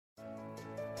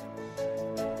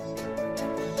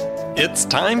It's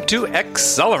time to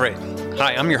accelerate.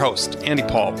 Hi, I'm your host, Andy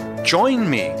Paul. Join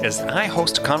me as I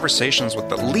host conversations with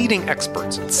the leading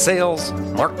experts in sales,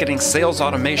 marketing, sales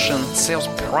automation, sales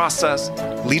process,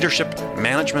 leadership,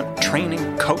 management,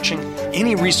 training, coaching,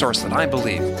 any resource that I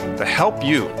believe to help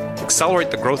you accelerate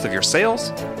the growth of your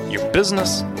sales, your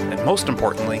business, and most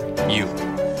importantly, you.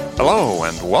 Hello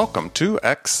and welcome to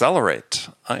Accelerate.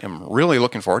 I am really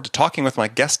looking forward to talking with my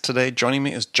guest today. Joining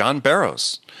me is John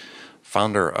Barrows,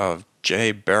 founder of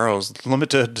J. Barrows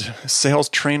Limited, sales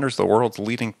trainers, the world's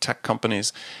leading tech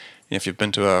companies. If you've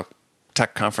been to a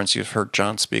tech conference, you've heard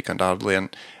John speak undoubtedly.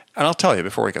 And I'll tell you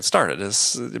before we get started,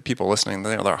 is people listening,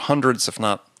 there are hundreds, if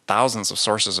not thousands of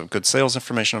sources of good sales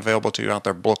information available to you out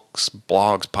there, books,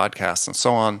 blogs, podcasts, and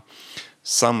so on.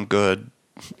 Some good,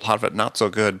 a lot of it not so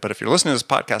good. But if you're listening to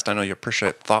this podcast, I know you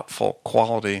appreciate thoughtful,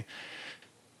 quality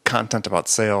content about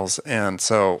sales. And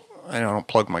so I don't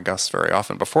plug my guests very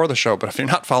often before the show, but if you're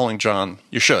not following John,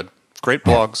 you should. Great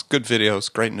blogs, good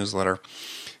videos, great newsletter,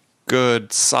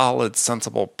 good, solid,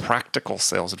 sensible, practical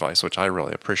sales advice, which I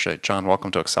really appreciate. John,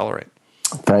 welcome to Accelerate.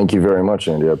 Thank you very much,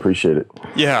 Andy. I appreciate it.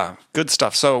 Yeah, good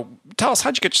stuff. So tell us,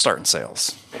 how'd you get your start in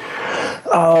sales?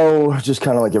 Oh, just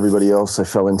kind of like everybody else, I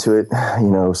fell into it.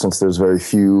 Since there's very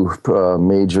few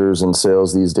majors in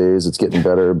sales these days, it's getting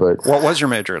better. But what was your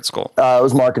major at school? It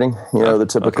was marketing. The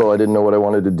typical. Okay. I didn't know what I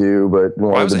wanted to do, but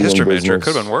I was a history major. It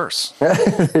could have been worse.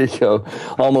 There you go.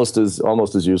 Almost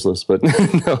as useless, but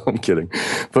no, I'm kidding.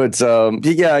 But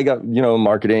I got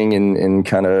marketing and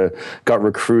kind of got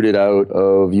recruited out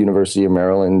of University of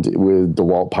Maryland with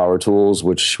DeWalt Power Tools,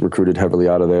 which recruited heavily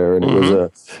out of there, and it was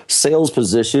a sales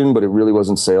position, but it really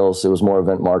wasn't sales. It was more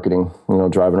event marketing,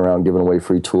 driving around giving away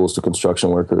free tools to construction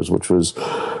workers, which was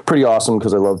pretty awesome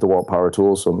because I love DeWalt Power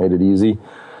Tools, so it made it easy.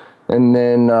 And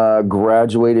then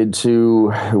graduated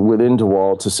within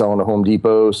DeWalt to selling to Home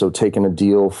Depot, so taking a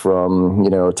deal from, a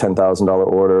 $10,000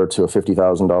 order to a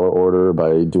 $50,000 order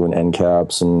by doing end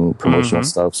caps and promotional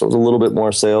stuff. So it was a little bit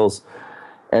more sales.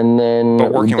 And then,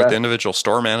 but working with individual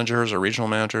store managers or regional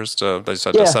managers to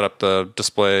set up the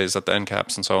displays at the end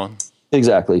caps and so on.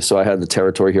 Exactly. So I had the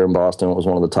territory here in Boston. It was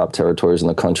one of the top territories in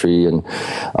the country, and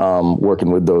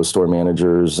working with those store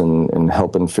managers and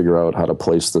helping figure out how to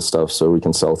place the stuff so we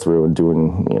can sell through, and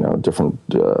doing different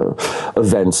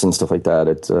events and stuff like that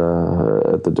at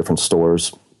the different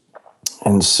stores.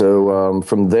 And so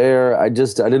from there, I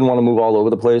didn't want to move all over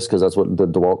the place, because that's what the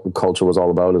DeWalt culture was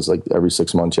all about, is like every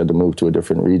 6 months you had to move to a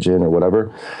different region or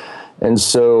whatever. And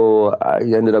so I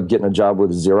ended up getting a job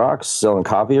with Xerox selling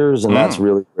copiers, and that's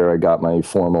really where I got my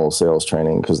formal sales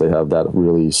training, because they have that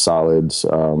really solid,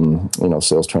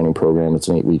 sales training program. It's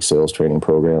an 8-week sales training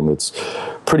program. It's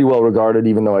pretty well regarded,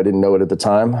 even though I didn't know it at the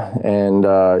time. And,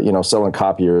 selling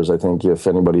copiers, I think if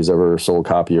anybody's ever sold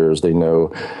copiers, they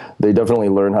know they definitely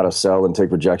learn how to sell and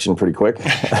take rejection pretty quick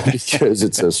because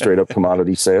it's a straight up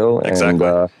commodity sale.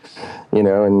 Exactly.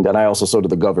 And I also sold to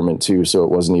the government too, so it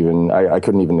wasn't even, I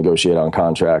couldn't even negotiate on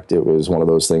contract. It was one of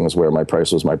those things where my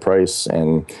price was my price,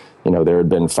 and there had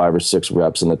been 5 or 6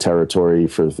 reps in the territory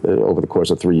for over the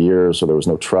course of 3 years, so there was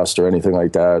no trust or anything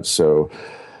like that. So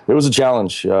it was a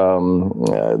challenge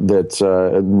that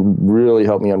really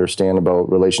helped me understand about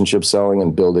relationship selling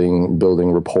and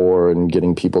building rapport and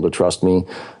getting people to trust me,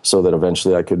 so that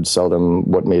eventually I could sell them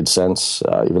what made sense,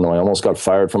 even though I almost got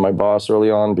fired from my boss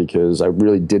early on because I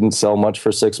really didn't sell much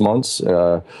for 6 months.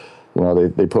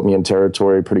 They put me in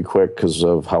territory pretty quick because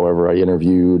of however I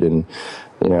interviewed, and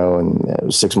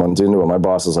 6 months into it, my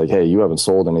boss is like, "Hey, you haven't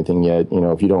sold anything yet.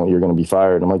 If you don't, you're going to be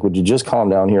fired." I'm like, "Would you just calm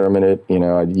down here a minute?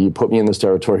 You put me in this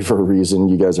territory for a reason.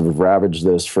 You guys have ravaged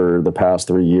this for the past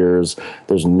 3 years.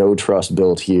 There's no trust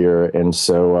built here." And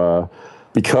so,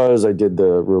 because I did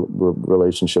the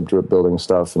relationship building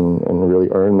stuff and really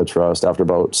earned the trust, after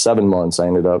about 7 months, I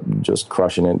ended up just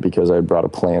crushing it, because I brought a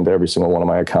plan to every single one of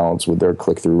my accounts with their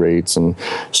click-through rates and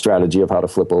strategy of how to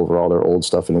flip over all their old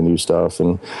stuff into new stuff,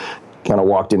 and kind of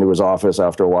walked into his office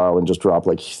after a while and just dropped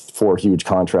like 4 huge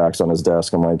contracts on his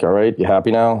desk. I'm like, "All right, you happy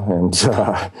now?"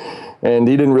 And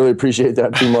he didn't really appreciate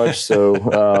that too much. So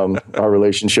our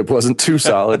relationship wasn't too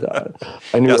solid.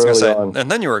 I knew early on. And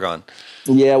then you were gone.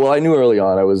 Yeah, well, I knew early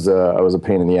on I was a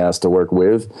pain in the ass to work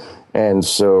with. And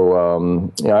so,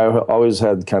 I always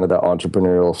had kind of that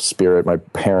entrepreneurial spirit. My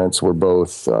parents were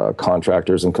both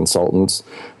contractors and consultants.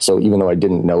 So even though I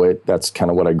didn't know it, that's kind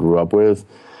of what I grew up with.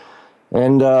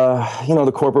 And,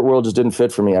 the corporate world just didn't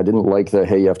fit for me. I didn't like the,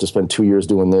 hey, you have to spend 2 years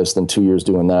doing this, then 2 years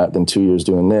doing that, then 2 years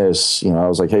doing this. I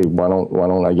was like, hey, why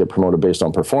don't I get promoted based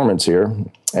on performance here?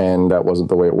 And that wasn't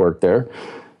the way it worked there.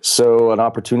 So an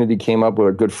opportunity came up where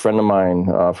a good friend of mine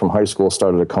from high school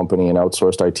started a company, an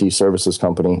outsourced IT services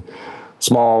company,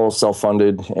 small,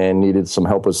 self-funded, and needed some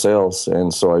help with sales.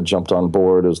 And so I jumped on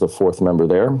board as the fourth member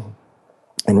there,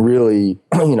 and really,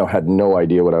 had no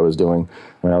idea what I was doing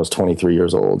when I was 23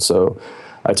 years old. So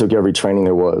I took every training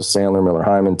there was, Sandler, Miller,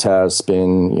 Hyman, Taz,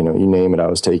 Spin, you name it, I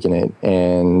was taking it.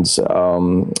 And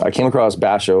I came across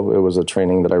Basho. It was a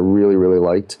training that I really, really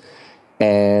liked.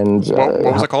 And what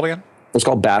was it called again? It was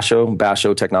called Basho.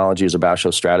 Basho Technologies or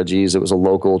Basho Strategies. It was a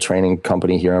local training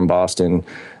company here in Boston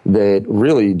that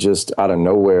really just out of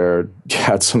nowhere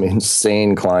had some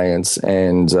insane clients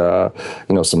and,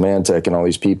 Symantec and all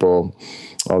these people,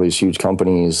 all these huge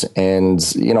companies. And,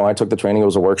 I took the training. It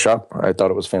was a workshop. I thought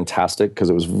it was fantastic because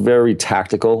it was very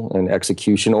tactical and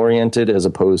execution oriented as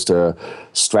opposed to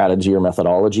strategy or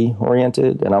methodology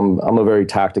oriented. And I'm a very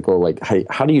tactical, like, hey,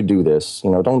 how do you do this?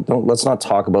 Let's not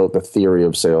talk about the theory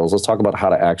of sales. Let's talk about how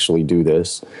to actually do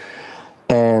this.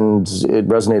 And it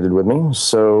resonated with me.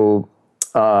 So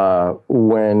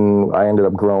when I ended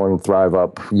up growing Thrive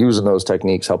Up, using those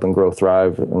techniques, helping grow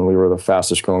Thrive, and we were the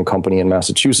fastest growing company in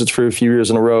Massachusetts for a few years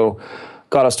in a row,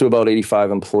 got us to about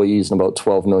 85 employees and about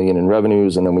 12 million in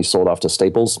revenues, and then we sold off to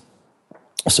Staples.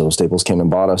 So Staples came and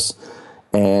bought us,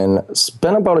 and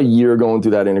spent about a year going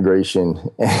through that integration,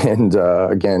 and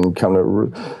again,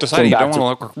 decided you don't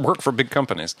want to work for big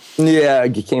companies. Yeah, I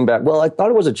came back. Well, I thought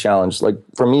it was a challenge. Like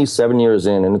for me, 7 years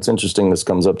in, and it's interesting this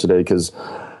comes up today because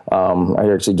I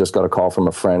actually just got a call from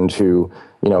a friend who,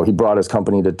 he brought his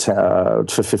company to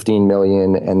 15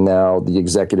 million, and now the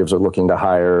executives are looking to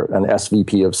hire an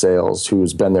SVP of sales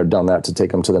who's been there, done that to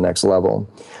take them to the next level.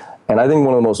 And I think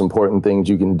one of the most important things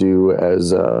you can do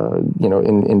as,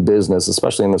 in business,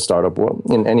 especially in the startup world,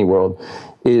 in any world,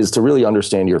 is to really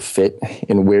understand your fit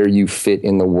and where you fit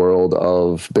in the world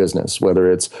of business. Whether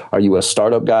it's, are you a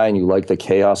startup guy and you like the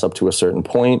chaos up to a certain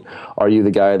point? Are you the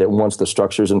guy that once the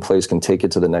structure's in place can take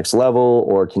it to the next level?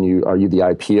 Or are you the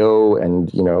IPO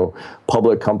and,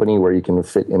 public company where you can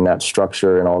fit in that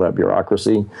structure and all that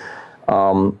bureaucracy?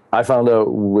 I found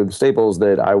out with Staples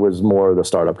that I was more the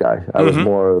startup guy. I was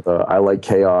more I like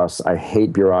chaos. I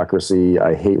hate bureaucracy.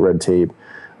 I hate red tape.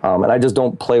 And I just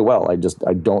don't play well. I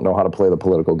don't know how to play the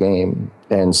political game.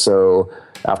 And so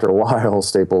after a while,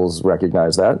 Staples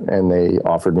recognized that, and they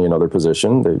offered me another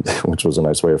position, which was a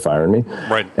nice way of firing me.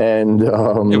 Right. And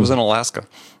it was in Alaska.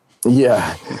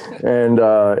 Yeah.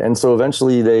 And so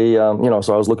eventually they,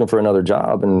 so I was looking for another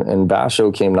job, and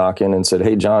Basho came knocking and said,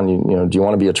 "Hey, John, do you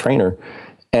want to be a trainer?"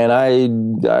 And I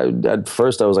at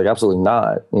first I was like, absolutely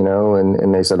not,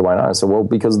 and they said, "Why not?" I said, well,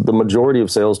 because the majority of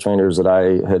sales trainers that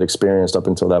I had experienced up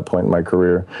until that point in my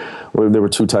career, there were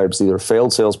two types, either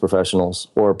failed sales professionals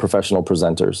or professional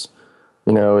presenters.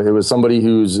 It was somebody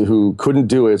who couldn't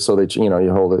do it, so they, you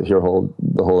hold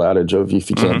the whole adage of if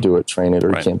you can't do it, train it, or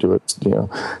you can't do it,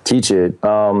 teach it.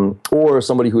 Or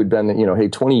somebody who had been, hey,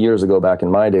 20 years ago back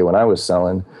in my day when I was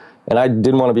selling, and I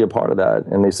didn't want to be a part of that.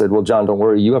 And they said, well, John, don't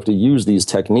worry, you have to use these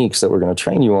techniques that we're going to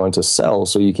train you on to sell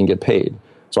so you can get paid.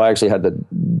 So I actually had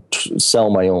to sell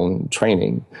my own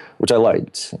training, which I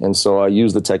liked. And so I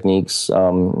used the techniques,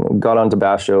 got onto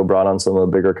Basho, brought on some of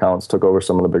the bigger accounts, took over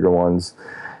some of the bigger ones.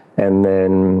 And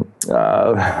then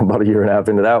about a year and a half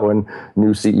into that one,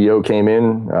 new CEO came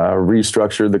in,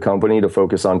 restructured the company to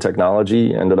focus on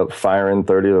technology, ended up firing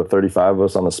 30 to 35 of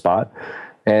us on the spot,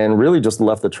 and really just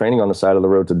left the training on the side of the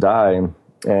road to die.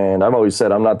 And I've always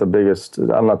said I'm not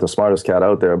the smartest cat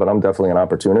out there, but I'm definitely an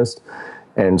opportunist.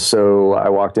 And so I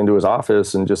walked into his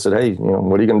office and just said, hey,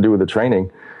 what are you going to do with the training?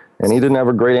 And he didn't have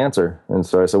a great answer. And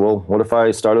so I said, well, what if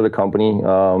I started a company,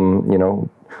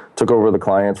 took over the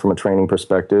clients from a training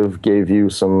perspective, gave you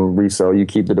some resale. You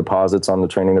keep the deposits on the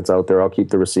training that's out there. I'll keep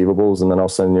the receivables, and then I'll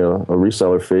send you a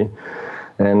reseller fee.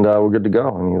 And we're good to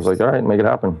go. And he was like, all right, make it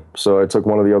happen. So I took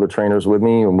one of the other trainers with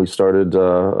me, and we started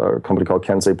a company called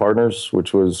Kensei Partners,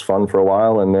 which was fun for a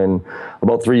while. And then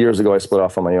about 3 years ago, I split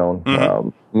off on my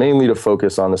own, mainly to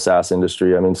focus on the SaaS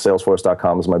industry. I mean,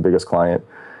 Salesforce.com is my biggest client.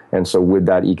 And so with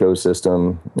that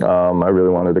ecosystem, I really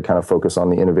wanted to kind of focus on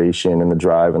the innovation and the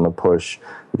drive and the push,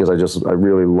 because I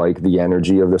really like the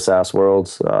energy of the SaaS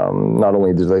world. Not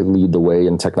only do they lead the way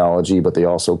in technology, but they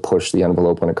also push the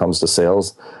envelope when it comes to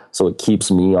sales. So it keeps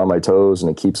me on my toes,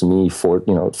 and it keeps me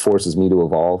it forces me to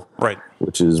evolve. Right.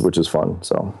 Which is fun.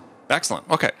 So excellent.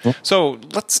 Okay. So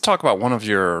let's talk about one of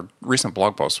your recent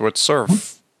blog posts, which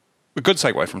serve a good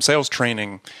segue from sales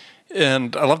training.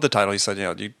 And I love the title. He said,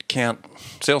 you can't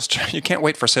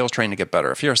wait for sales training to get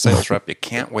better. If you're a sales rep, you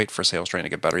can't wait for sales training to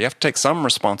get better. You have to take some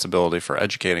responsibility for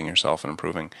educating yourself and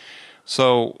improving.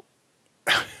 So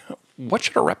what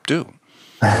should a rep do?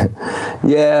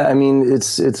 Yeah, I mean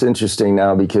it's interesting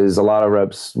now because a lot of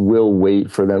reps will wait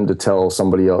for them to tell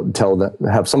somebody else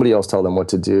have somebody else tell them what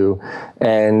to do,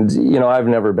 and I've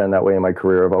never been that way in my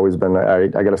career. I've always been I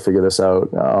got to figure this out.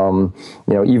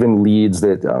 Even leads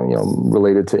that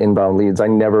related to inbound leads, I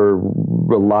never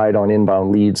relied on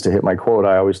inbound leads to hit my quota.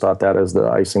 I always thought that as the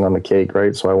icing on the cake,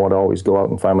 right? So I want to always go out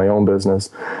and find my own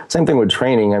business. Same thing with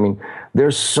training. I mean,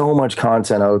 there's so much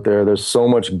content out there. There's so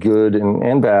much good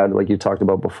and bad, like you talked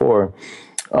about before.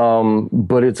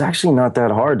 But it's actually not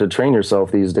that hard to train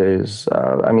yourself these days.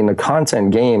 I mean, the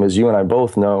content game, as you and I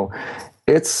both know,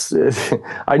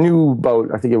 I knew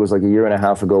about, I think it was like a year and a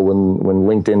half ago when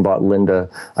LinkedIn bought Lynda,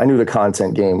 I knew the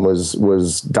content game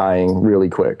was dying really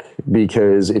quick,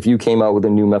 because if you came out with a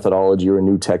new methodology or a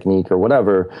new technique or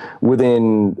whatever,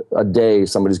 within a day,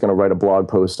 somebody's going to write a blog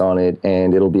post on it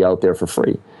and it'll be out there for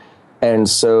free. And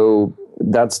so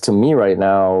that's, to me right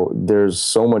now, there's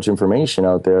so much information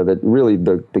out there that really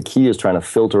the key is trying to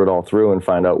filter it all through and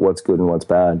find out what's good and what's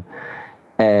bad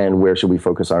and where should we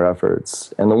focus our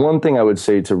efforts. And the one thing I would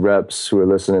say to reps who are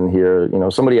listening here,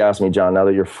 somebody asked me, John, now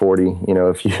that you're 40,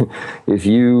 if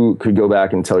you could go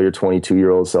back and tell your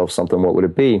 22-year-old self something, what would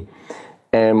it be?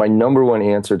 And my number one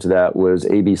answer to that was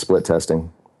A/B split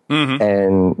testing. Mm-hmm.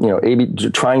 And, A/B,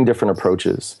 trying different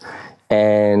approaches.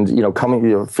 And,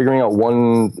 figuring out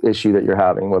one issue that you're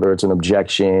having, whether it's an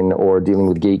objection or dealing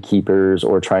with gatekeepers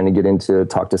or trying to get into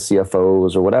talk to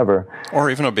CFOs or whatever.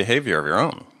 Or even a behavior of your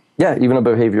own. Yeah, even a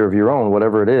behavior of your own,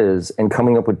 whatever it is, and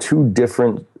coming up with two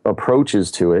different approaches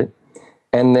to it.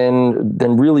 And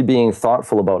then really being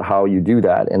thoughtful about how you do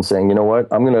that and saying, you know what,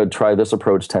 I'm going to try this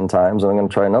approach 10 times and I'm going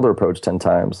to try another approach 10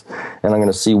 times. And I'm going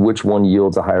to see which one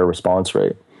yields a higher response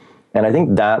rate. And I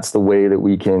think that's the way that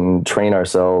we can train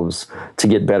ourselves to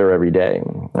get better every day.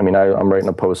 I mean, I'm writing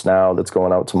a post now that's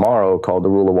going out tomorrow called The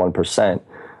Rule of 1%,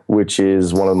 which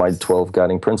is one of my 12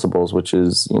 guiding principles, which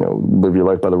is, live your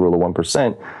life by the rule of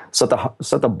 1%,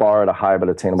 set the bar at a high but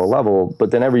attainable level,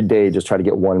 but then every day just try to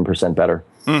get 1% better.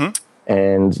 Mm-hmm.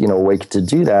 And, a way to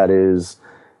do that is,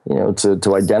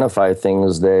 to identify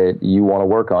things that you want to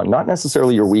work on, not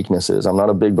necessarily your weaknesses. I'm not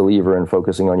a big believer in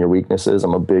focusing on your weaknesses.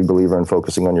 I'm a big believer in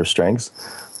focusing on your strengths,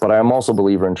 but I am also a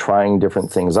believer in trying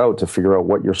different things out to figure out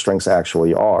what your strengths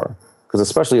actually are. Because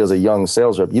especially as a young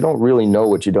sales rep, you don't really know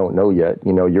what you don't know yet.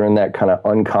 You're in that kind of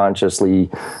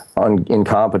unconsciously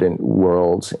incompetent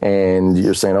world, and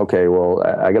you're saying, okay, well,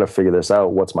 I got to figure this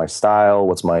out. What's my style?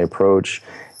 What's my approach?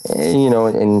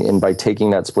 And by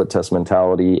taking that split test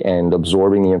mentality and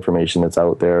absorbing the information that's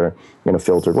out there in a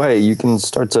filtered way, you can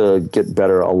start to get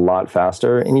better a lot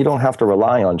faster, and you don't have to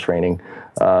rely on training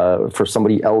for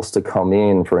somebody else to come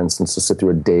in, for instance, to sit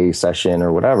through a day session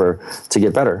or whatever to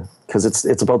get better. Because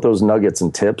it's about those nuggets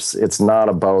and tips. It's not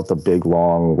about the big,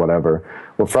 long, whatever.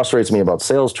 What frustrates me about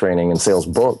sales training and sales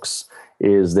books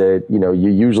is that,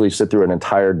 you usually sit through an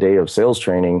entire day of sales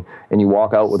training and you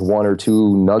walk out with one or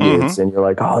two nuggets, mm-hmm. and you're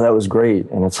like, oh, that was great.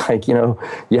 And it's like,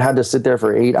 you had to sit there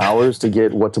for 8 hours to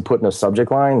get what to put in a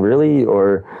subject line, really?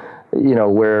 Or,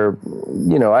 where,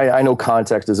 I know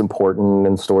context is important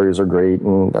and stories are great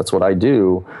and that's what I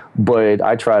do, but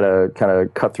I try to kind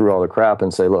of cut through all the crap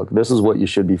and say, look, this is what you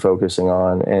should be focusing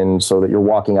on. And so that you're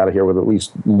walking out of here with at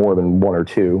least more than one or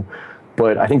two.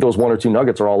 But I think those one or two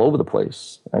nuggets are all over the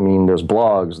place. I mean, there's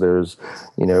blogs, there's,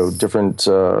 different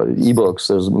ebooks,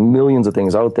 there's millions of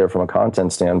things out there from a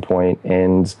content standpoint.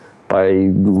 And by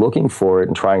looking for it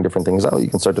and trying different things out, you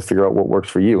can start to figure out what works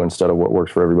for you instead of what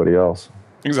works for everybody else.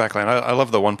 Exactly. And I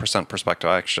love the 1% perspective.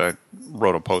 I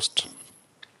wrote a post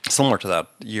similar to that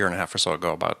a year and a half or so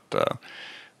ago about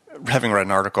having read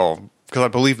an article, because I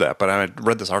believe that, but I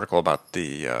read this article about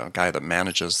the guy that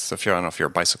manages, I don't know if you're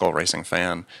a bicycle racing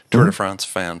fan, Tour de France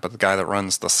fan, but the guy that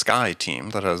runs the Sky team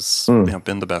that has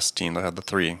been the best team that had the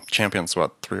 3 champions,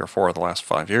 3 or 4 of the last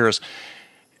 5 years.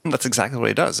 And that's exactly what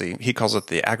he does. He calls it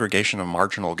the aggregation of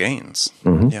marginal gains.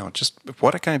 Mm-hmm. Just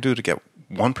what can I do to get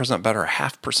 1% better,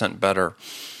 0.5% better,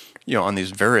 on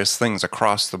these various things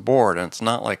across the board. And it's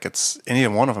not like any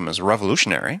one of them is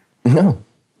revolutionary. No.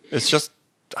 It's just,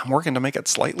 I'm working to make it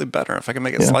slightly better. If I can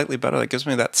make it slightly better, that gives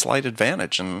me that slight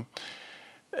advantage. And,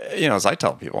 as I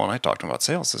tell people when I talk to them about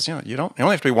sales, is, you only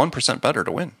have to be 1% better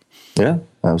to win. Yeah,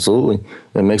 absolutely.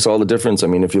 It makes all the difference. I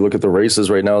mean, if you look at the races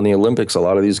right now in the Olympics, a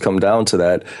lot of these come down to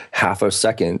that half a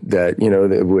second that,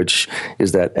 which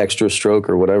is that extra stroke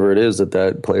or whatever it is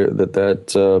that player,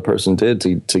 that person did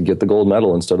to get the gold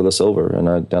medal instead of the silver.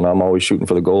 And I'm always shooting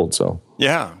for the gold. So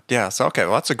yeah. So, okay.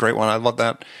 Well, that's a great one. I love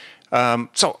that.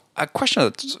 So a question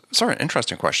that's sort of an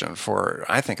interesting question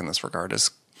I think in this regard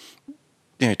is,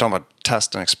 you're talking about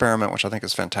test and experiment, which I think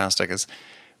is fantastic, is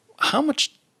how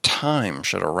much time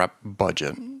should a rep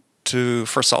budget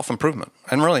for self-improvement?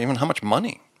 And really, even how much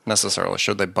money necessarily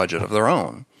should they budget of their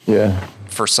own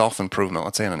for self-improvement,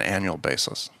 let's say on an annual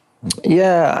basis?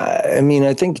 Yeah, I mean,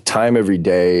 I think time every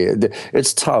day,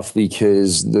 it's tough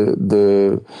because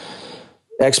the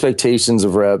expectations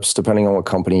of reps, depending on what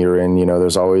company you're in,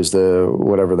 there's always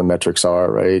whatever the metrics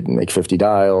are, right? Make 50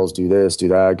 dials, do this, do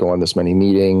that, go on this many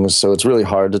meetings. So it's really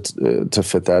hard to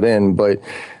fit that in. But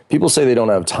people say they don't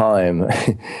have time,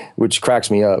 which cracks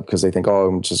me up because they think,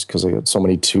 just because I got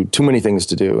too many things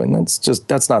to do. And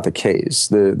that's not the case.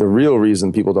 The real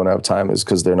reason people don't have time is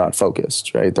because they're not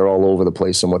focused, right? They're all over the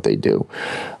place in what they do.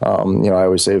 I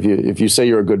always say, if you say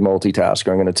you're a good multitasker,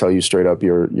 I'm going to tell you straight up,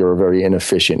 you're very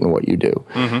inefficient in what you do.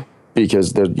 Mm-hmm.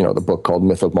 Because the book called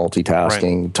Myth of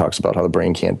Multitasking talks about how the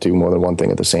brain can't do more than one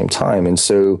thing at the same time. And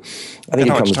so I think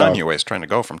how much time you waste trying to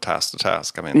go from task to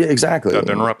task. I mean, yeah, exactly.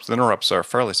 The interrupts are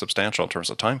fairly substantial in terms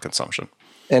of time consumption.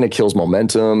 And it kills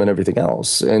momentum and everything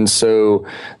else. And so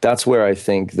that's where I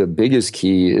think the biggest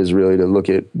key is really to look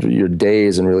at your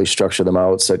days and really structure them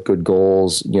out, set good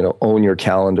goals, own your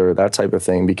calendar, that type of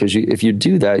thing. Because if you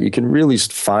do that, you can really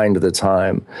find the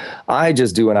time. I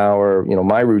just do an hour.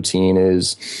 My routine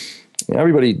is,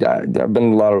 everybody, I've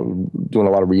been doing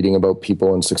a lot of reading about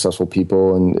people and successful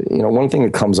people. And, one thing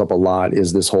that comes up a lot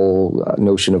is this whole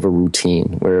notion of a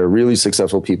routine, where really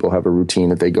successful people have a routine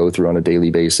that they go through on a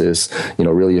daily basis.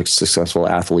 Really successful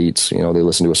athletes, they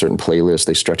listen to a certain playlist,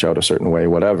 they stretch out a certain way,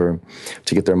 whatever,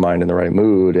 to get their mind in the right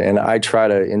mood. And I try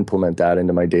to implement that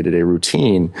into my day-to-day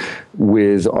routine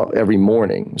with every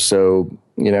morning. So,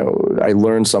 I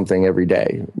learn something every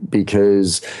day,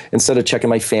 because instead of checking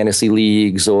my fantasy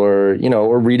leagues or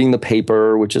reading the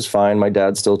paper, which is fine. My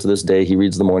dad still to this day, he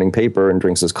reads the morning paper and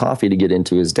drinks his coffee to get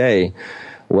into his day.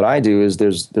 What I do is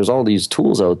there's all these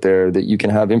tools out there that you can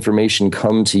have information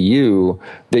come to you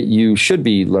that you should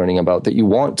be learning about, that you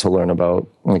want to learn about.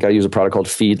 Like I use a product called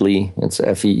Feedly. It's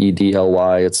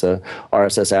Feedly. It's a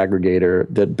RSS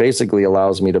aggregator that basically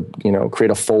allows me to,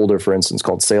 create a folder, for instance,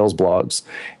 called sales blogs,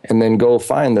 and then go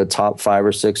find the top 5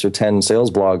 or 6 or 10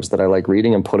 sales blogs that I like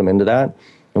reading and put them into that.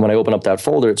 And when I open up that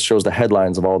folder, it shows the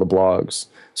headlines of all the blogs.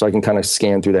 So I can kind of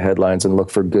scan through the headlines and look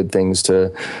for good things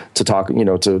to talk,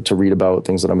 to read about,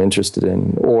 things that I'm interested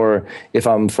in. Or if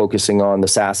I'm focusing on the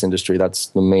SaaS industry, that's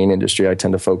the main industry I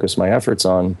tend to focus my efforts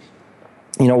on.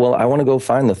 I want to go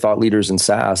find the thought leaders in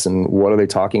SaaS and what are they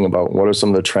talking about? What are some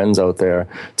of the trends out there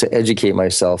to educate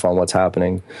myself on what's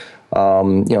happening?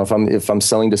 If I'm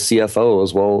selling to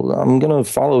CFOs, well, I'm going to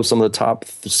follow some of the top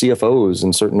CFOs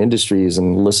in certain industries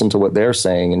and listen to what they're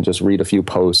saying and just read a few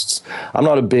posts. I'm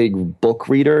not a big book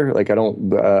reader. Like I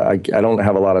don't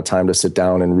have a lot of time to sit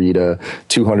down and read a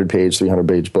 200-page,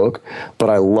 300-page book, but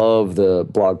I love the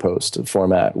blog post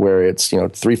format where it's,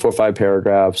 3, 4, 5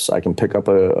 paragraphs. I can pick up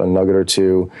a nugget or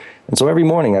two. And so every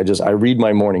morning I read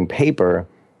my morning paper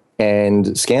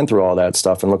and scan through all that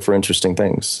stuff and look for interesting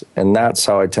things. And that's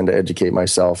how I tend to educate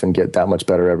myself and get that much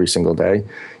better every single day,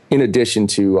 in addition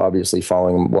to obviously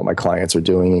following what my clients are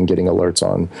doing and getting alerts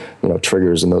on,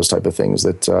 triggers and those type of things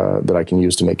that I can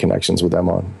use to make connections with them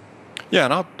on. Yeah,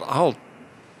 and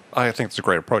I think it's a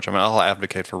great approach. I mean, I'll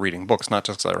advocate for reading books, not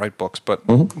just because I write books, but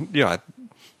I'm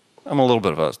a little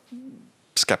bit of a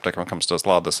skeptic when it comes to a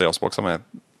lot of the sales books. I mean,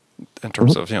 in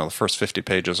terms of, the first 50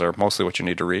 pages are mostly what you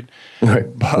need to read. Right.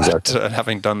 But exactly.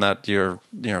 Having done that, you're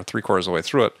 3/4 of the way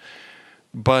through it.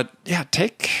 But yeah,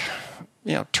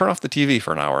 turn off the TV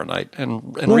for an hour a night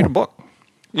and read a book.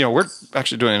 We're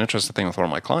actually doing an interesting thing with one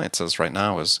of my clients right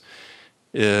now is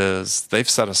they've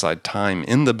set aside time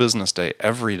in the business day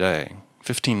every day,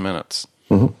 15 minutes,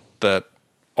 that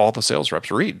all the sales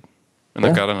reps read. And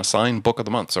they've got an assigned book of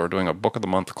the month. So we're doing a book of the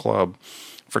month club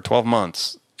for 12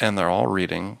 months, and they're all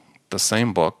reading the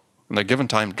same book, and they're given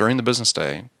time during the business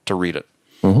day to read it.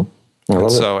 And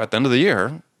so at the end of the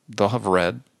year, they'll have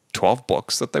read 12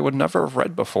 books that they would never have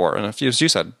read before. And if, as you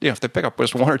said, if they pick up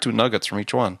just 1 or 2 nuggets from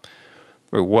each one,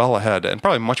 we're well ahead, and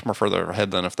probably much more further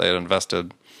ahead than if they had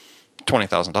invested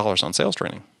 $20,000 on sales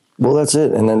training. Well, that's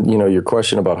it. And then, your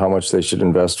question about how much they should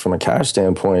invest from a cash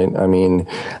standpoint, I mean,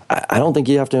 I don't think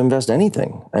you have to invest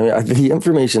anything. I mean, the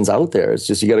information's out there. It's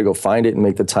just you got to go find it and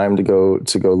make the time to go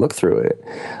look through it.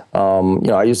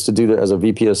 I used to do that as a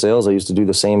VP of sales. I used to do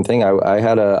the same thing.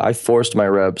 I forced my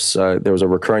reps. There was a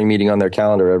recurring meeting on their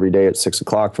calendar every day at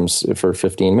 6:00 for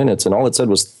 15 minutes. And all it said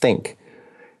was think.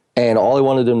 And all I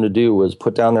wanted them to do was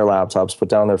put down their laptops, put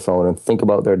down their phone, and think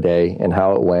about their day and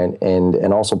how it went,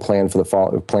 and also plan for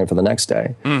the next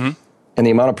day. Mm-hmm. And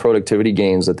the amount of productivity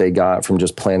gains that they got from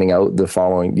just planning out the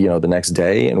following, the next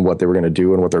day and what they were going to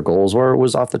do and what their goals were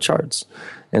was off the charts.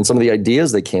 And some of the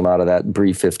ideas that came out of that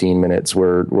brief 15 minutes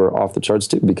were off the charts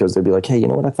too, because they'd be like, hey, you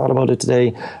know what? I thought about it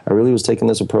today. I really was taking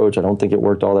this approach. I don't think it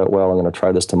worked all that well. I'm going to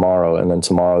try this tomorrow. And then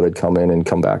tomorrow they'd come in and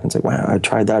come back and say, wow, I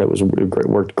tried that. It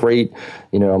worked great.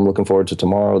 I'm looking forward to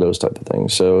tomorrow, those type of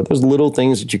things. So there's little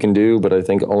things that you can do, but I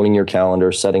think owning your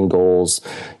calendar, setting goals,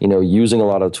 using a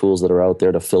lot of tools that are out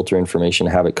there to filter information,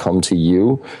 have it come to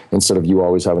you instead of you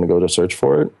always having to go to search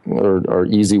for it, are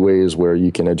easy ways where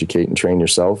you can educate and train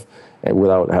yourself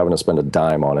without having to spend a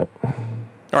dime on it.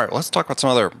 All right, let's talk about some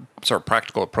other sort of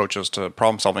practical approaches to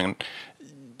problem solving.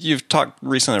 You've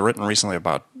written recently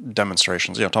about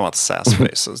demonstrations, talking about SaaS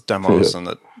spaces, demos, and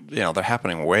that, they're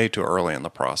happening way too early in the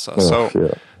process.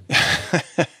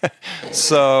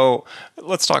 So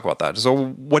let's talk about that. So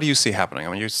what do you see happening? I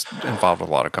mean, you're involved with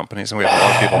a lot of companies, and we have a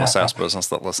lot of people in the SaaS business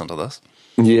that listen to this.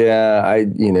 Yeah,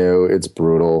 it's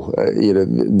brutal.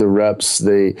 The reps,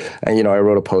 I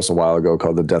wrote a post a while ago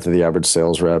called The Death of the Average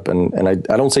Sales Rep. And I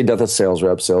don't say death of sales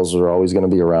reps. Sales are always going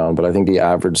to be around, but I think the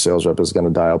average sales rep is going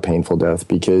to die a painful death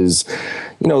because,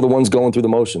 the ones going through the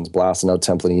motions, blasting out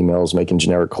template emails, making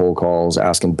generic cold calls,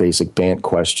 asking basic BANT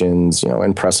questions,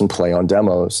 and press and play on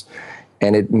demos.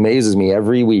 And it amazes me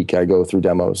every week I go through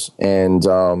demos. And,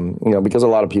 because a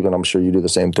lot of people, and I'm sure you do the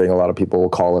same thing, a lot of people will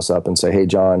call us up and say, hey,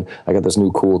 John, I got this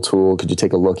new cool tool. Could you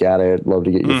take a look at it? Love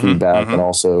to get your feedback. And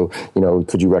also,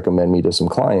 could you recommend me to some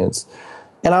clients?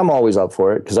 And I'm always up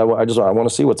for it because I want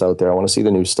to see what's out there. I want to see the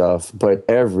new stuff. But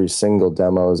every single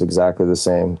demo is exactly the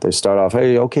same. They start off,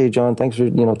 "Hey, okay, John, thanks for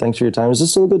your time. Is this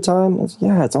still a good time?"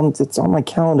 Yeah, it's on my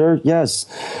calendar. Yes.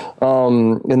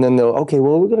 And then they'll, "Okay,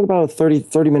 well, we're going to about a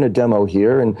 30-minute demo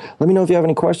here, and let me know if you have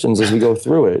any questions as we go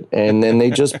through it." And then they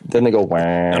go, "Wah,"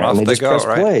 and they just press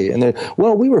play. And then,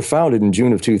 well, we were founded in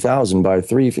June of 2000 by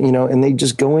three, and they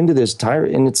just go into this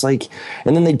and it's like,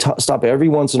 and then they stop every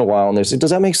once in a while and they say, "Does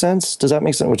that make sense? Does that make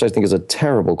sense?" Which I think is a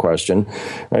terrible question,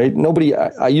 right?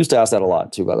 I used to ask that a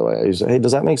lot too, by the way. I used to say, "Hey,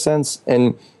 does that make sense?"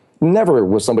 And never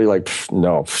was somebody like,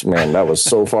 "No, man, that was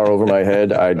so far over my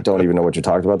head. I don't even know what you're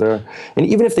talking about there." And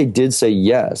even if they did say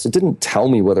yes, it didn't tell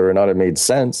me whether or not it made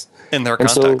sense. In their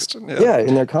context. Yeah,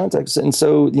 in their context. And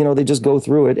so, they just go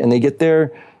through it and they get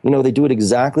there, they do it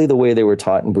exactly the way they were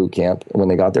taught in boot camp when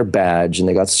they got their badge and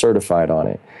they got certified on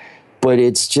it. But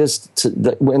it's just,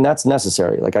 and that's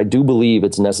necessary. Like, I do believe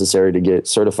it's necessary to get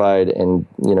certified and,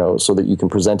 so that you can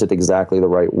present it exactly the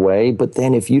right way. But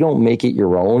then if you don't make it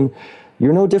your own,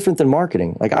 you're no different than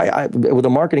marketing. Like, I with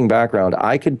a marketing background,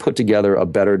 I could put together a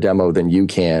better demo than you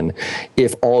can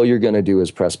if all you're going to do is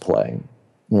press play.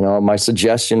 My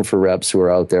suggestion for reps who are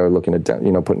out there looking at,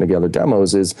 putting together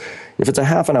demos is, if it's a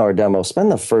half an hour demo, spend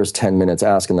the first 10 minutes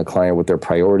asking the client what their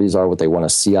priorities are, what they want to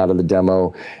see out of the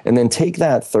demo, and then take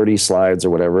that 30 slides or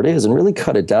whatever it is and really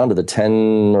cut it down to the 10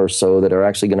 or so that are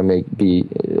actually going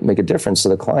to make a difference to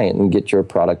the client and get your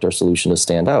product or solution to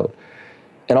stand out.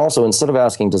 And also, instead of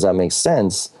asking, does that make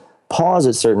sense, pause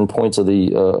at certain points of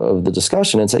the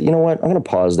discussion and say, you know what, I'm going to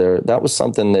pause there. That was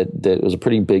something that was a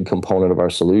pretty big component of our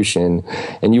solution.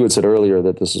 And you had said earlier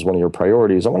that this is one of your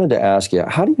priorities. I wanted to ask you,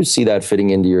 how do you see that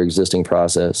fitting into your existing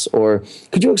process? Or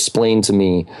could you explain to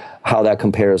me how that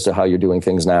compares to how you're doing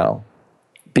things now?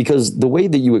 Because the way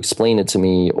that you explain it to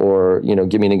me, or,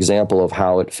 give me an example of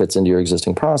how it fits into your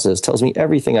existing process, tells me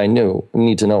everything I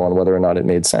need to know on whether or not it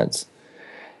made sense.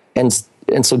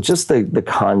 And so just the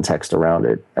context around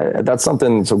it, that's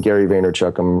something. So Gary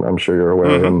Vaynerchuk, I'm sure you're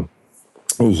aware of him.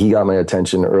 He got my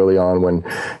attention early on when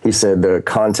he said the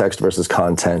context versus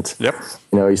content. Yep.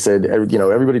 He said,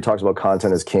 everybody talks about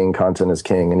content is king,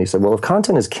 And he said, well, if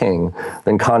content is king,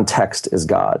 then context is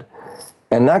God.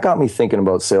 And that got me thinking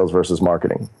about sales versus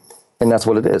marketing. And that's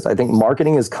what it is. I think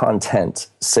marketing is content.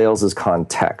 Sales is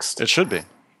context. It should be.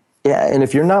 Yeah, and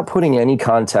if you're not putting any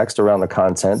context around the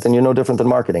content, then you're no different than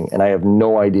marketing. And I have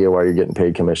no idea why you're getting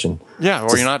paid commission. Yeah,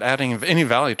 or you're not adding any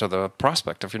value to the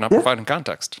prospect if you're not providing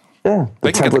context. Yeah.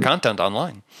 They can get the content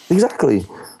online. Exactly.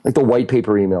 Like the white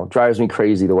paper email drives me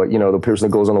crazy. The person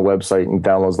that goes on the website and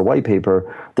downloads the white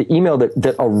paper, the email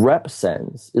that a rep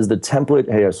sends is the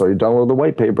template. Hey, I saw you download the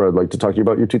white paper. I'd like to talk to you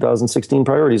about your 2016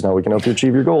 priorities. Now we can help you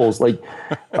achieve your goals. Like,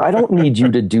 I don't need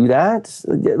you to do that.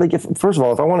 Like, first of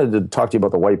all, if I wanted to talk to you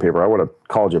about the white paper, I would have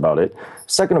called you about it.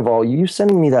 Second of all, you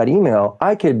sending me that email,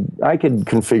 I could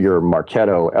configure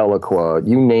Marketo, Eloqua,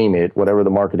 you name it, whatever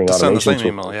the marketing automation. Send the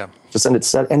same email, yeah. To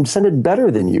send it better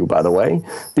than you, by the way,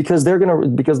 because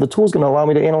the tool's gonna allow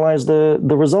me to analyze the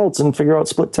results and figure out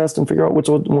split test and figure out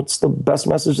what's the best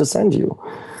message to send you.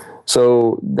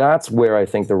 So that's where I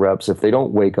think the reps, if they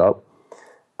don't wake up,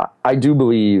 I do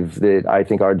believe that I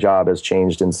think our job has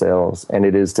changed in sales, and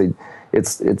it is to,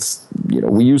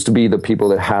 we used to be the people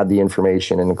that had the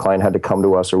information, and the client had to come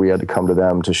to us or we had to come to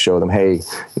them to show them, hey,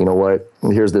 you know what,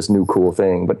 here's this new cool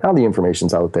thing. But now the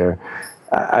information's out there.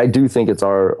 I do think it's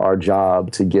our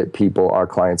job to get our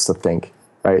clients to think.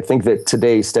 I think that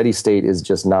today steady state is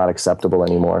just not acceptable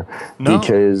anymore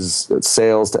because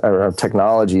sales or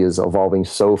technology is evolving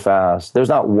so fast. There's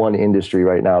not one industry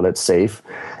right now that's safe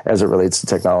as it relates to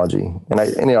technology. And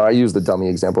I use the dummy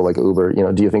example like Uber.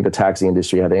 Do you think the taxi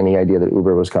industry had any idea that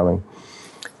Uber was coming?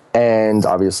 And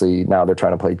obviously now they're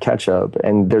trying to play catch up.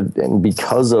 And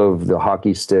because of the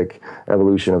hockey stick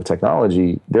evolution of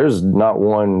technology, there's not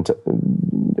one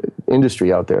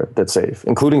industry out there that's safe,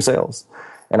 including sales.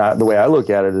 And the way I look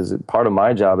at it is part of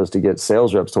my job is to get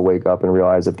sales reps to wake up and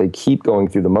realize if they keep going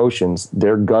through the motions,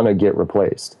 they're going to get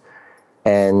replaced.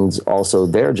 And also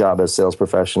their job as sales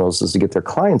professionals is to get their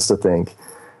clients to think,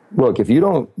 look, if you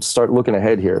don't start looking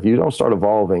ahead here, if you don't start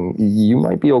evolving, you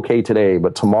might be okay today,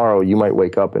 but tomorrow you might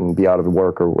wake up and be out of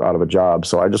work or out of a job.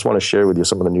 So I just want to share with you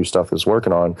some of the new stuff it's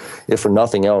working on, if for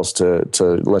nothing else, to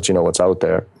let you know what's out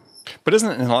there. But isn't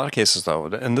it in a lot of cases, though,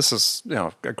 and this is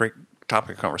a great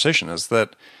topic of conversation, is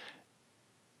that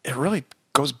it really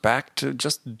goes back to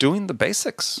just doing the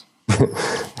basics.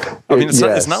 I mean,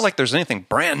 it's not like there's anything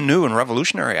brand new and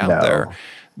revolutionary out there.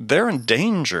 They're in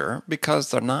danger because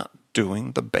they're not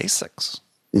doing the basics.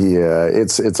 Yeah,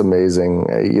 it's amazing.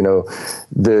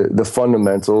 The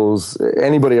fundamentals,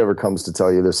 anybody ever comes to tell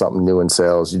you there's something new in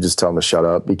sales, you just tell them to shut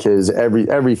up, because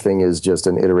everything is just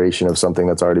an iteration of something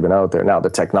that's already been out there. Now, the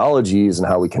technologies and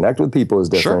how we connect with people is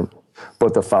different. Sure.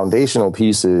 But the foundational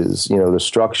pieces, the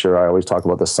structure, I always talk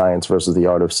about the science versus the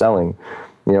art of selling.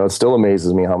 It still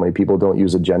amazes me how many people don't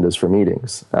use agendas for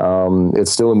meetings. It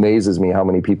still amazes me how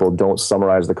many people don't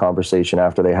summarize the conversation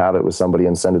after they have it with somebody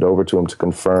and send it over to them to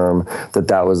confirm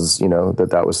that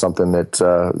was something that,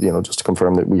 just to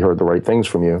confirm that we heard the right things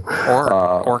from you.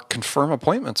 Or confirm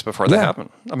appointments before they happen.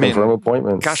 Confirm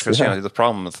appointments. Gosh, because the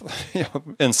problem with,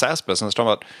 in SaaS business,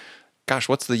 talking about, gosh,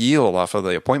 what's the yield off of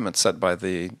the appointments set by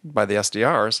the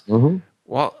SDRs? Mm-hmm.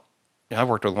 Well, I've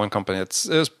worked with one company. It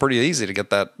was pretty easy to get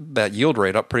that yield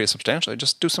rate up pretty substantially.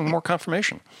 Just do some more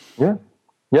confirmation. Yeah.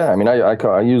 I mean,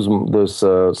 I use this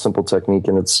simple technique,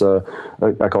 and it's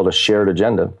I call it a shared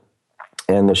agenda.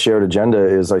 And the shared agenda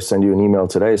is I send you an email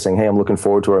today saying, hey, I'm looking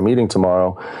forward to our meeting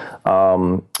tomorrow.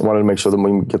 Wanted to make sure that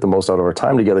we get the most out of our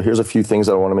time together. Here's a few things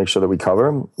that I want to make sure that we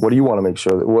cover. What do you want to make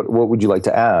sure what would you like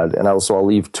to add? And I'll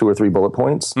leave 2 or 3 bullet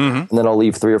points, and then I'll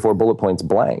leave 3 or 4 bullet points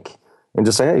blank, and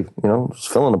just say, hey, just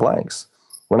fill in the blanks.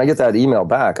 When I get that email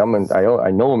back, I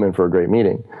know I'm in for a great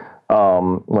meeting.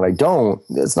 When I don't,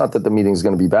 it's not that the meeting's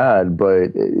going to be bad,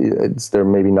 but they're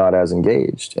maybe not as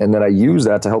engaged. And then I use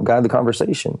that to help guide the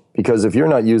conversation. Because if you're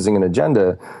not using an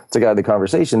agenda to guide the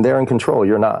conversation, they're in control.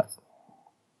 You're not.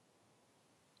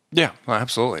 Yeah,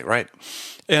 absolutely. Right.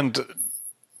 And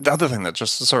the other thing that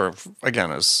just sort of,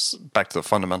 again, is back to the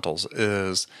fundamentals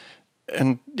is,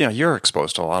 and you're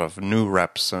exposed to a lot of new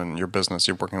reps in your business.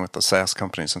 You're working with the SaaS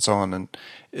companies and so on. And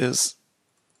is,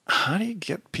 how do you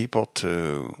get people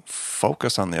to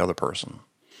focus on the other person?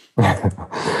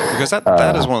 Because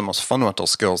that is one of the most fundamental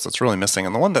skills that's really missing.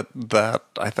 And the one that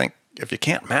I think if you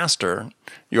can't master,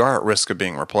 you are at risk of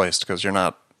being replaced because you're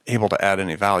not able to add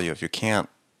any value if you can't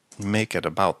make it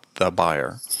about the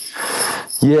buyer.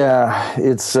 Yeah,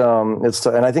 it's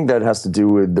and I think that has to do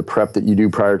with the prep that you do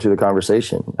prior to the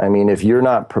conversation. I mean, if you're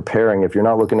not preparing, if you're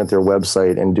not looking at their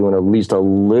website and doing at least a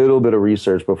little bit of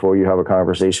research before you have a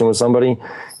conversation with somebody,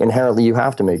 inherently you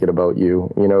have to make it about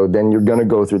you. Then you're going to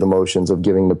go through the motions of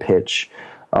giving the pitch.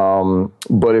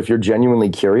 But if you're genuinely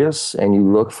curious and you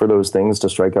look for those things to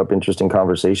strike up interesting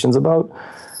conversations about,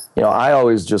 I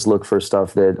always just look for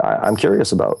stuff that I'm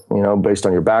curious about, based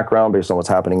on your background, based on what's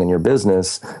happening in your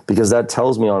business, because that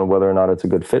tells me on whether or not it's a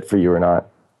good fit for you or not.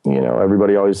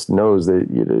 Everybody always knows that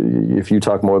if you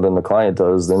talk more than the client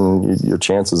does, then your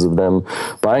chances of them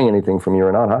buying anything from you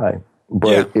are not high.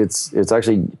 But it's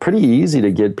actually pretty easy to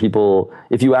get people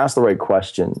if you ask the right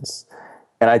questions.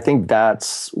 And I think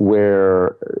that's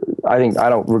where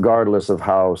regardless of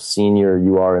how senior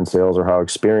you are in sales or how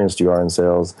experienced you are in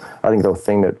sales, I think the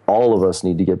thing that all of us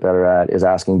need to get better at is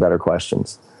asking better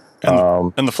questions.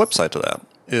 And the flip side to that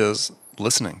is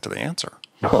listening to the answer.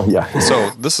 Oh, yeah.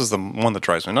 So this is the one that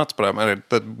drives me nuts, but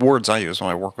the words I use when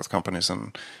I work with companies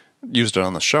and used it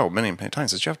on the show many, many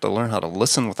times is you have to learn how to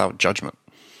listen without judgment.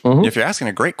 Mm-hmm. If you're asking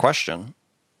a great question,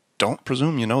 don't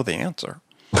presume you know the answer.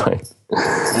 Right.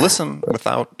 Listen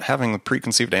without having the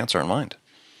preconceived answer in mind.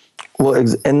 Well,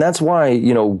 and that's why,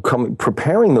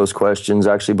 preparing those questions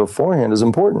actually beforehand is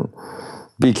important,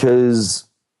 because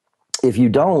If you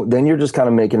don't, then you're just kind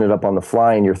of making it up on the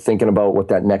fly and you're thinking about what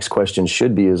that next question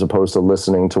should be as opposed to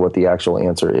listening to what the actual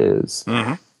answer is.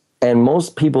 Mm-hmm. And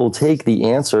most people take the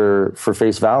answer for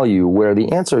face value, where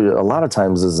the answer a lot of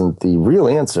times isn't the real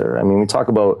answer. I mean, we talk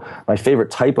about my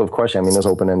favorite type of question. I mean, there's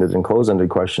open-ended and closed-ended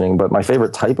questioning, but my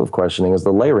favorite type of questioning is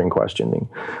the layering questioning.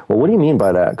 Well, what do you mean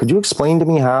by that? Could you explain to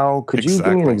me how? Could you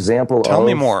give me an example? Tell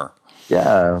me more.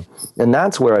 Yeah. And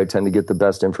that's where I tend to get the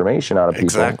best information out of people.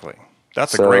 Exactly.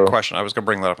 That's a great question. I was going to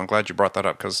bring that up. I'm glad you brought that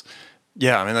up because,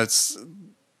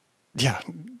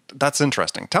 that's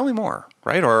interesting. Tell me more,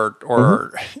 right? Or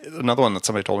mm-hmm. another one that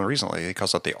somebody told me recently, he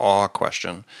calls it the awe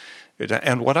question.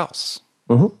 And what else?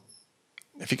 Mm-hmm.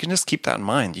 If you can just keep that in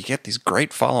mind, you get these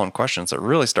great follow-on questions that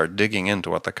really start digging into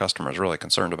what the customer is really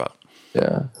concerned about.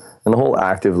 Yeah. And the whole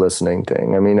active listening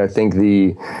thing. I mean, I think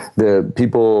the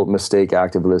people mistake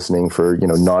active listening for,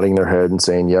 nodding their head and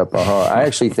saying, yep, I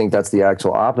actually think that's the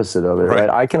actual opposite of it, right?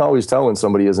 I can always tell when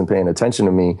somebody isn't paying attention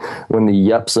to me when the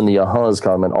yeps and the ahas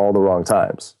come at all the wrong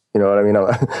times. You know what I mean?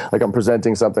 Like I'm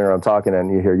presenting something or I'm talking and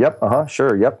you hear, yep,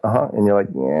 sure, yep, and you're like,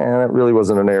 yeah, that really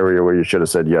wasn't an area where you should have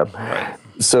said yep. Right.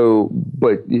 So,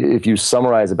 but if you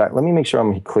summarize it back, let me make sure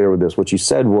I'm clear with this. What you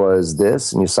said was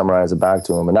this, and you summarize it back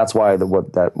to them. And that's why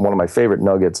one of my favorite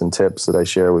nuggets and tips that I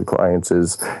share with clients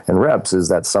and reps is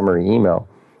that summary email,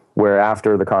 where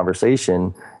after the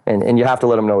conversation, and you have to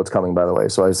let them know what's coming, by the way.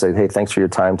 So I say, hey, thanks for your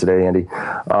time today, Andy.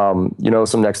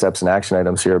 Some next steps and action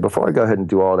items here. Before I go ahead and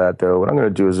do all that, though, what I'm going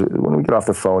to do is when we get off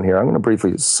the phone here, I'm going to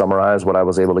briefly summarize what I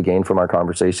was able to gain from our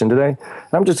conversation today.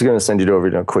 And I'm just going to send you over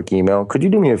a quick email. Could you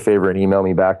do me a favor and email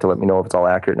me back to let me know if it's all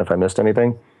accurate and if I missed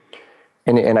anything?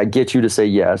 And I get you to say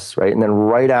yes, right? And then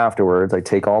right afterwards, I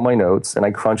take all my notes and I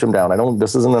crunch them down.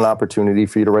 This isn't an opportunity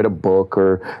for you to write a book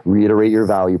or reiterate your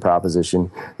value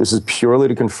proposition. This is purely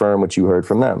to confirm what you heard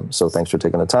from them. So thanks for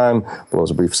taking the time. Below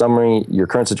is a brief summary. Your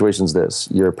current situation is this.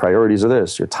 Your priorities are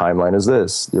this. Your timeline is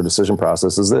this. Your decision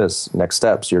process is this. Next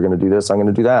steps, you're going to do this. I'm going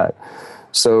to do that.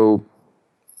 So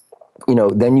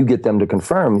then you get them to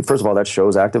confirm. First of all, that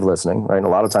shows active listening, right? And a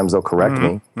lot of times they'll correct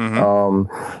me.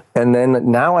 Mm-hmm. And then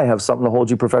now I have something to hold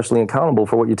you professionally accountable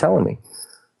for what you're telling me.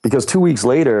 Because 2 weeks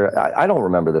later, I don't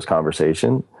remember this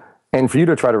conversation. And for you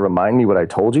to try to remind me what I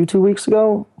told you 2 weeks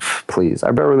ago, please,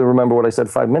 I barely remember what I said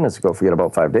 5 minutes ago, forget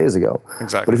about 5 days ago.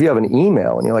 Exactly. But if you have an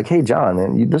email and you're like, hey, John,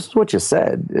 and this is what you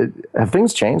said, have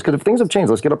things changed? Because if things have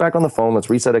changed, let's get back on the phone, let's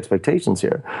reset expectations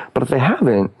here. But if they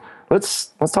haven't,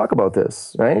 let's talk about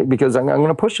this, right? Because I'm going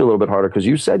to push you a little bit harder because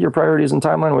you said your priorities and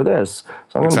timeline were this.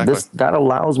 So that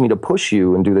allows me to push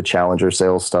you and do the challenger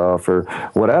sales stuff or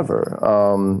whatever,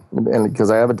 and because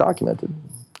I have it documented.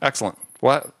 Excellent.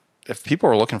 Well, if people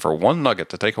are looking for one nugget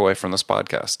to take away from this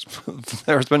podcast,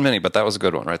 there's been many, but that was a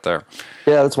good one right there.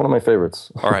 Yeah, that's one of my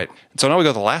favorites. All right. So now we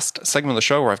go to the last segment of the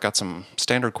show where I've got some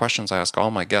standard questions I ask all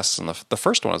my guests. And the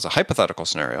first one is a hypothetical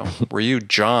scenario where you,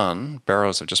 John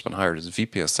Barrows, have just been hired as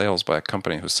VP of sales by a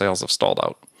company whose sales have stalled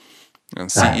out. And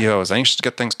CEO is anxious to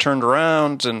get things turned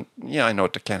around. And yeah, I know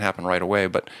it can't happen right away,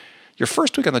 but your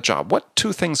first week on the job, what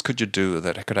 2 things could you do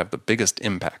that could have the biggest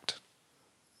impact?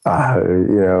 I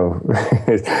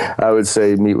would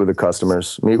say meet with the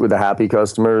customers, meet with the happy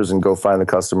customers and go find the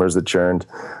customers that churned,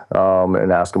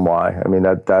 and ask them why. I mean,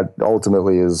 that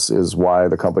ultimately is why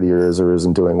the company is or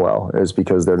isn't doing well, is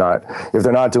because if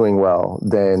they're not doing well,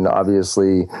 then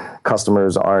obviously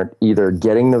customers aren't either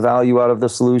getting the value out of the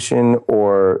solution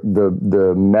or the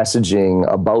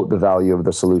messaging about the value of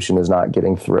the solution is not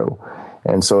getting through.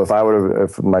 And so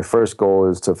if my first goal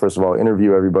is to, first of all,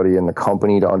 interview everybody in the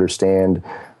company to understand,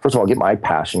 first of all, get my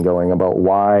passion going about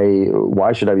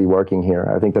why should I be working here?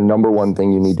 I think the number one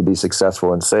thing you need to be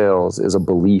successful in sales is a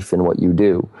belief in what you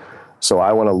do. So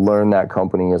I want to learn that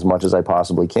company as much as I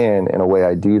possibly can. And a way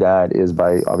I do that is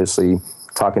by obviously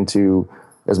talking to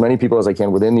as many people as I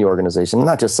can within the organization,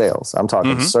 not just sales. I'm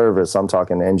talking service, I'm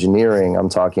talking engineering, I'm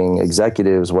talking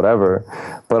executives, whatever,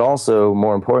 but also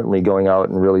more importantly, going out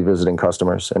and really visiting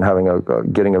customers and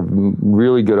getting a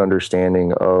really good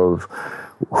understanding of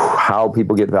how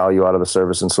people get value out of the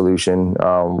service and solution,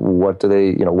 what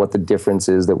the difference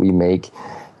is that we make,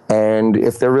 and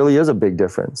if there really is a big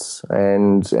difference.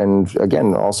 And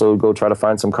again, also go try to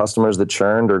find some customers that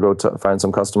churned or go to find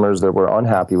some customers that were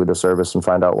unhappy with the service and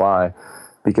find out why.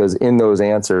 Because in those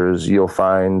answers, you'll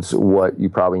find what you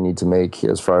probably need to make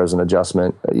as far as an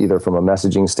adjustment, either from a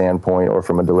messaging standpoint or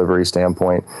from a delivery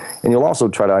standpoint. And you'll also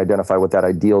try to identify what that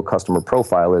ideal customer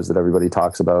profile is that everybody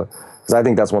talks about. Because I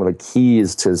think that's one of the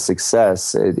keys to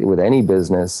success with any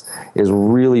business is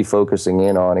really focusing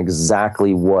in on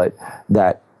exactly what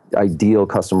that ideal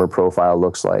customer profile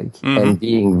looks like, and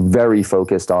being very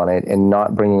focused on it and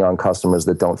not bringing on customers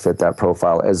that don't fit that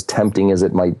profile, as tempting as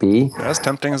it might be. As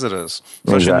tempting as it is,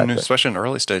 especially in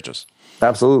early stages.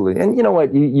 Absolutely. And you know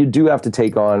what, you do have to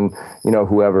take on,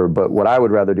 whoever, but what I would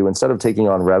rather do, instead of taking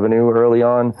on revenue early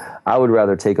on, I would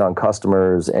rather take on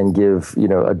customers and give,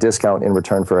 a discount in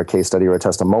return for a case study or a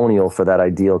testimonial for that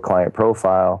ideal client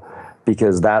profile,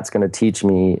 because that's going to teach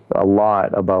me a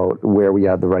lot about where we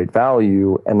add the right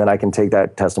value. And then I can take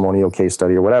that testimonial, case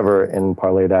study, or whatever, and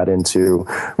parlay that into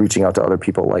reaching out to other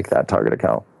people like that target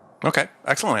account. Okay,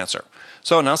 excellent answer.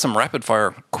 So now some rapid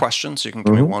fire questions. You can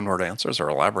give me one-word answers or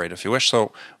elaborate if you wish.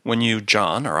 So when you,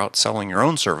 John, are out selling your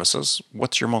own services,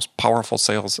 what's your most powerful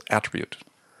sales attribute?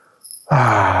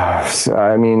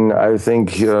 I mean, I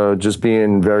think just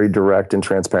being very direct and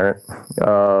transparent.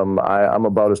 I'm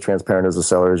about as transparent as a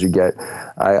seller as you get.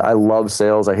 I love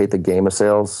sales. I hate the game of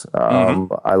sales.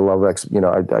 I love,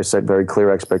 I set very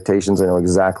clear expectations. I know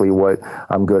exactly what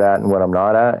I'm good at and what I'm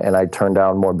not at. And I turn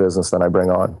down more business than I bring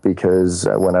on, because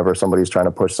whenever somebody's trying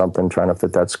to push something, trying to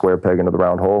fit that square peg into the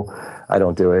round hole, I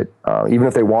don't do it. Even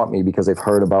if they want me because they've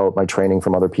heard about my training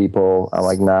from other people, I'm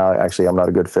like, nah, actually, I'm not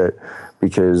a good fit,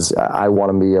 because I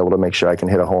want to be able to make sure I can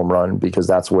hit a home run, because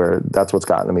that's what's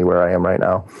gotten me where I am right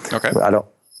now. Okay.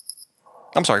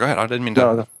 I'm sorry. Go ahead. I didn't mean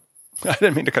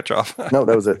to cut you off. No,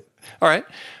 that was it. All right.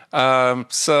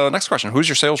 So next question: who's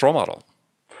your sales role model?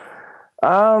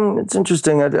 It's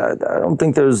interesting. I don't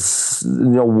think there's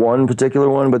one particular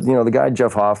one, but the guy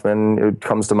Jeff Hoffman, it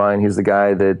comes to mind. He's the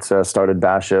guy that started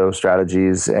Basho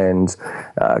Strategies, and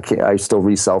I still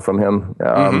resell from him.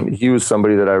 He was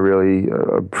somebody that I really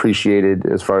appreciated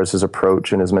as far as his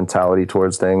approach and his mentality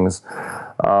towards things.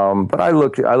 But I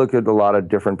look at a lot of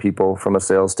different people from a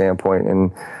sales standpoint,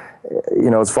 and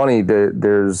it's funny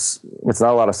that it's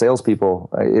not a lot of salespeople.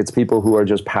 It's people who are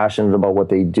just passionate about what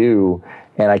they do.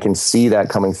 And I can see that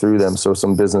coming through them. So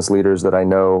some business leaders that I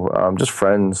know, just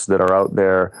friends that are out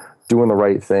there doing the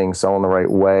right thing, selling the right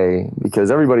way,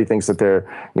 because everybody thinks that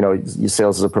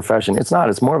sales is a profession. It's not.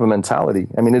 It's more of a mentality.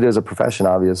 I mean, it is a profession,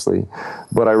 obviously.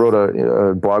 But I wrote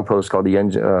a blog post called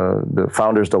the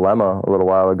Founder's Dilemma a little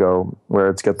while ago, where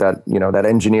it's got that, that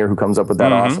engineer who comes up with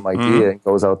that awesome idea and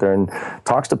goes out there and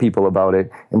talks to people about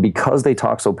it. And because they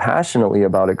talk so passionately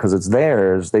about it, because it's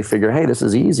theirs, they figure, hey, this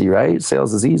is easy, right?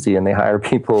 Sales is easy. And they hire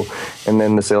people, and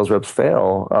then the sales reps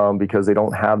fail because they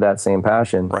don't have that same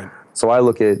passion. Right. So I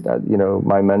look at,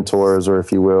 my mentors, or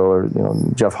if you will, or,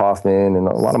 Jeff Hoffman, and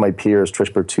a lot of my peers,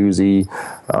 Trish Bertuzzi,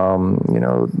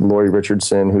 Lori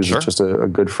Richardson, who's just a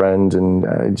good friend. And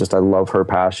I love her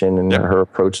passion and her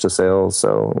approach to sales.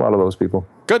 So a lot of those people.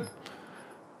 Good.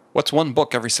 What's one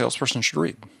book every salesperson should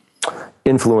read?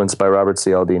 Influence by Robert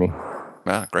Cialdini.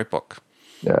 Ah, great book.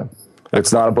 Yeah.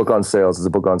 It's not a book on sales. It's a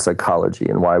book on psychology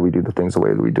and why we do the things the way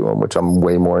that we do them, which I'm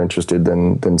way more interested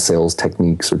than sales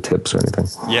techniques or tips or anything.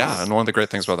 Yeah, and one of the great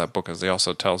things about that book is he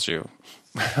also tells you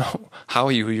how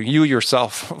you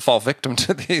yourself fall victim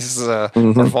to these, or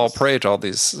fall prey to all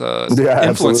these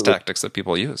influence tactics that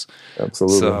people use.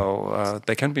 Absolutely. So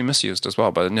they can be misused as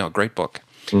well, but great book.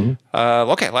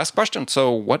 Okay, last question.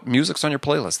 So what music's on your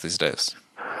playlist these days?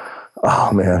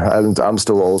 Oh man, I'm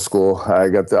still old school.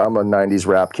 I'm a '90s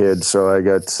rap kid, so I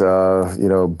got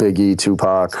Biggie,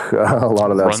 Tupac, a lot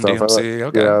of that Run stuff. DMC,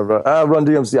 okay. Yeah, Run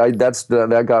DMC.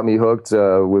 That got me hooked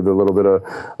with a little bit of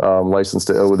License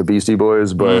to Ill with the Beastie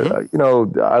Boys. But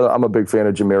I'm a big fan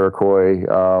of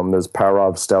Jamiroquai. There's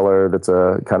Parov Stellar. That's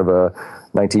a kind of a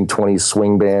 1920s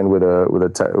swing band with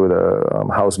a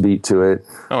house beat to it.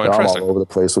 Oh, interesting. I'm all over the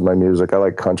place with my music. I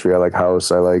like country. I like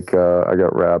house. I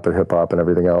got rap and hip hop and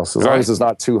everything else. As long as it's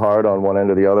not too hard on one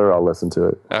end or the other, I'll listen to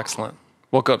it. Excellent.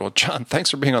 Well, good. Well, John, thanks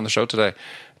for being on the show today.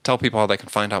 Tell people how they can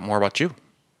find out more about you.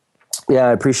 Yeah,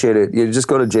 I appreciate it. You just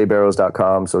go to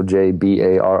jbarrows.com, so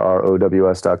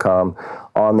jbarrows.com.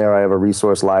 On there, I have a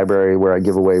resource library where I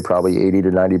give away probably 80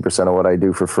 to 90% of what I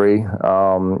do for free.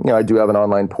 I do have an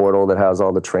online portal that has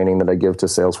all the training that I give to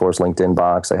Salesforce, LinkedIn,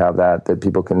 Box. I have that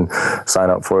people can sign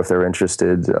up for if they're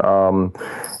interested.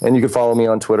 And you can follow me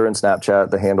on Twitter and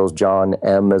Snapchat. The handle's John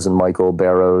M as in Michael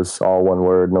Barrows, all one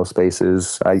word, no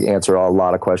spaces. I answer a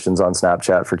lot of questions on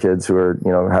Snapchat for kids who are,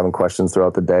 having questions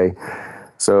throughout the day.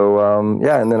 So,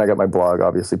 and then I got my blog.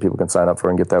 Obviously, people can sign up for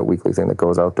and get that weekly thing that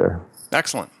goes out there.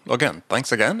 Excellent. Again,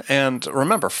 thanks again. And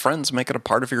remember, friends, make it a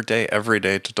part of your day every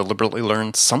day to deliberately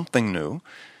learn something new,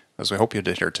 as we hope you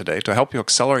did here today, to help you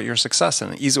accelerate your success.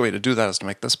 And an easy way to do that is to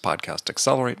make this podcast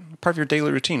accelerate part of your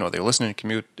daily routine, whether you're listening to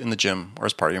commute, in the gym, or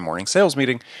as part of your morning sales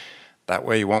meeting. That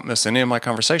way you won't miss any of my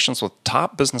conversations with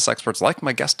top business experts like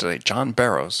my guest today, John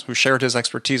Barrows, who shared his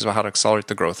expertise about how to accelerate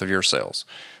the growth of your sales.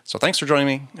 So thanks for joining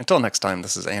me. Until next time,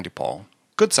 this is Andy Paul.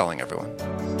 Good selling, everyone.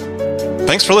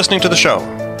 Thanks for listening to the show.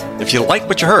 If you like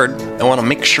what you heard and want to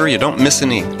make sure you don't miss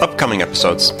any upcoming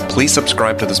episodes, please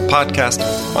subscribe to this podcast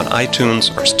on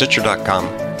iTunes or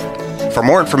Stitcher.com. For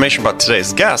more information about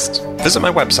today's guest, visit my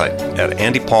website at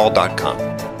andypaul.com.